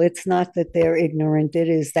evil. It's not that they're ignorant, it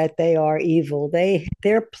is that they are evil.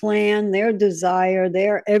 Their plan, their desire,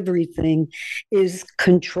 their everything is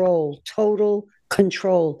control, total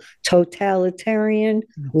control, totalitarian,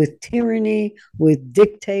 with tyranny, with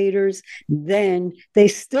dictators. Then they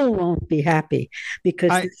still won't be happy,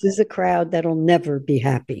 because this is a crowd that'll never be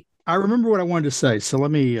happy. I remember what I wanted to say, so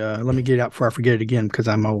let me get it out before I forget it again, because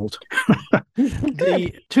I'm old.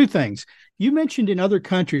 The two things. You mentioned in other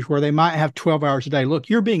countries where they might have 12 hours a day. Look,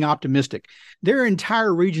 you're being optimistic. There are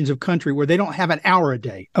entire regions of country where they don't have an hour a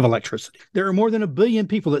day of electricity. There are more than 1 billion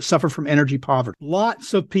people that suffer from energy poverty.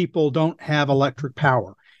 Lots of people don't have electric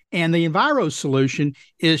power. And the Enviro solution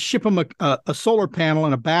is ship them a solar panel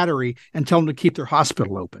and a battery and tell them to keep their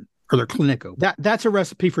hospital open or their clinic open. That's a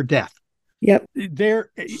recipe for death. Yep.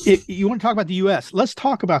 You want to talk about the U.S. Let's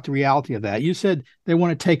talk about the reality of that. You said they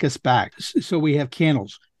want to take us back, so we have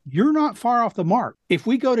candles. You're not far off the mark. If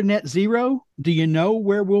we go to net zero, do you know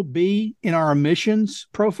where we'll be in our emissions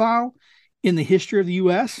profile in the history of the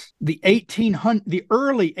U.S.? The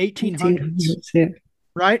early 1800s, yeah.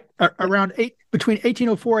 Right? Between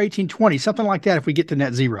 1804 1820, something like that. If we get to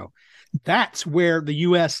net zero, that's where the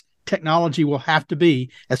U.S. technology will have to be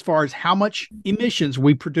as far as how much emissions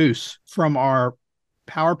we produce from our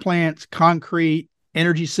power plants, concrete,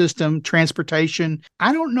 energy system, transportation.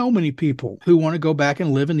 I don't know many people who want to go back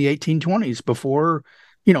and live in the 1820s before,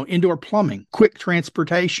 indoor plumbing, quick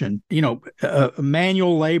transportation,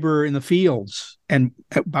 manual labor in the fields. And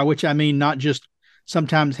by which I mean not just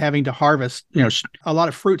sometimes having to harvest, a lot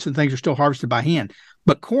of fruits and things are still harvested by hand,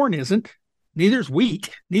 but corn isn't. Neither's wheat,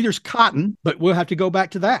 neither's cotton, but we'll have to go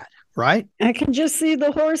back to that, right? I can just see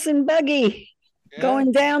the horse and buggy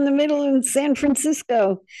going down the middle in San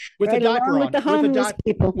Francisco. With a diaper on. With the homeless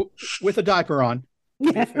people. With a diaper on.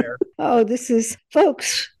 Yeah. Oh,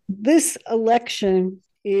 folks, this election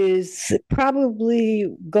is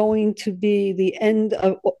probably going to be the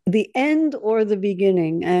end or the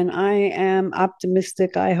beginning. And I am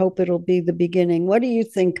optimistic. I hope it'll be the beginning. What do you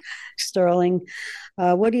think, Sterling?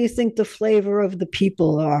 What do you think the flavor of the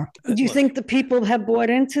people are? Do you think the people have bought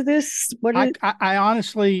into this? I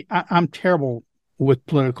honestly, I'm terrible with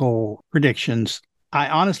political predictions. I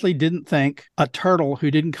honestly didn't think a turtle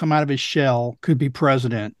who didn't come out of his shell could be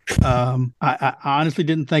president. I honestly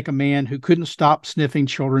didn't think a man who couldn't stop sniffing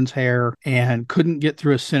children's hair and couldn't get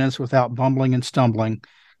through a sentence without bumbling and stumbling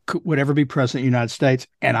would ever be president of the United States.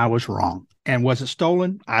 And I was wrong. And was it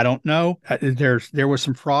stolen? I don't know. There was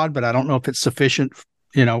some fraud, but I don't know if it's sufficient,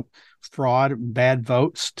 fraud, bad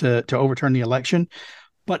votes to overturn the election.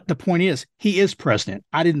 But the point is, he is president.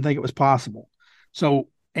 I didn't think it was possible. So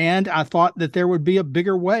And I thought that there would be a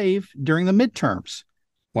bigger wave during the midterms.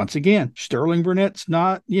 Once again, Sterling Burnett's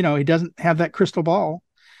not, he doesn't have that crystal ball.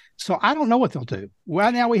 So I don't know what they'll do. Well,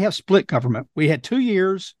 now we have split government. We had 2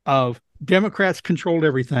 years of Democrats controlled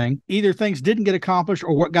everything. Either things didn't get accomplished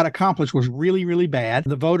or what got accomplished was really, really bad.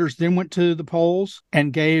 The voters then went to the polls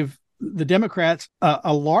and gave the Democrats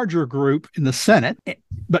a larger group in the Senate,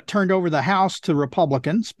 but turned over the House to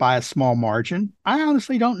Republicans by a small margin. I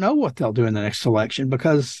honestly don't know what they'll do in the next election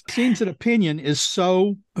because it seems that opinion is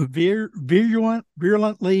so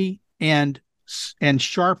virulently and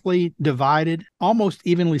sharply divided, almost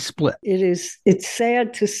evenly split. It's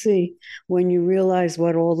sad to see when you realize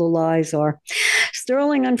what all the lies are.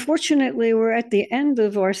 Sterling, unfortunately, we're at the end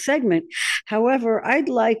of our segment. However, I'd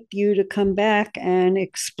like you to come back and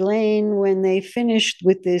explain when they finished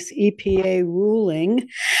with this EPA ruling.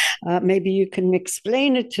 Maybe you can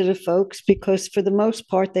explain it to the folks because for the most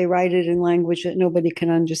part, they write it in language that nobody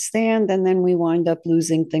can understand. And then we wind up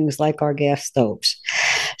losing things like our gas stoves.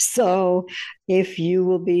 So if you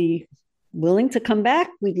will be willing to come back,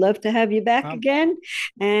 we'd love to have you back again.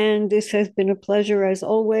 And this has been a pleasure as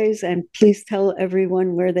always. And please tell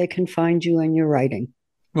everyone where they can find you and your writing.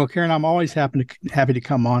 Well, Karen, I'm always happy to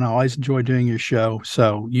come on. I always enjoy doing your show.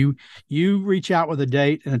 So you reach out with a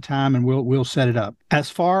date and a time, and we'll set it up. As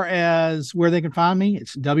far as where they can find me,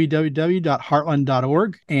 it's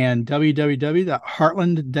www.heartland.org and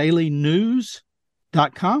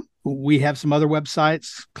www.heartlanddailynews.com. We have some other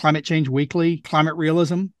websites: Climate Change Weekly, Climate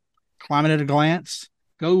Realism, Climate at a Glance.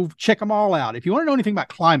 Go check them all out. If you want to know anything about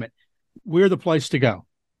climate, we're the place to go.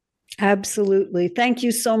 Absolutely. Thank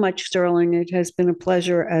you so much, Sterling. It has been a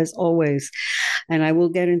pleasure as always, and I will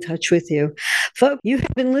get in touch with you. Folks, you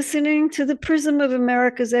have been listening to the Prism of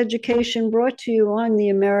America's Education, brought to you on the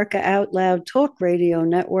America Out Loud Talk Radio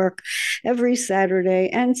Network every Saturday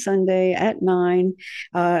and Sunday at 9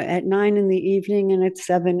 in the evening and at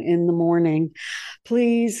 7 in the morning.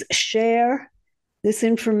 Please share this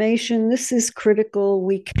information. This is critical.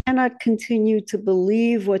 We cannot continue to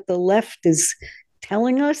believe what the left is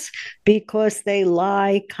telling us because they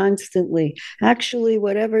lie constantly. Actually,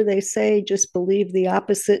 whatever they say, just believe the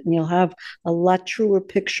opposite and you'll have a lot truer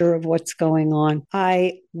picture of what's going on.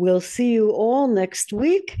 I will see you all next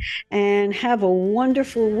week and have a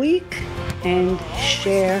wonderful week and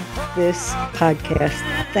share this podcast.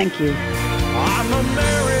 Thank you. I'm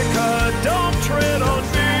America, don't tread on me.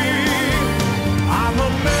 I'm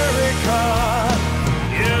America,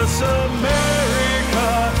 yes, America.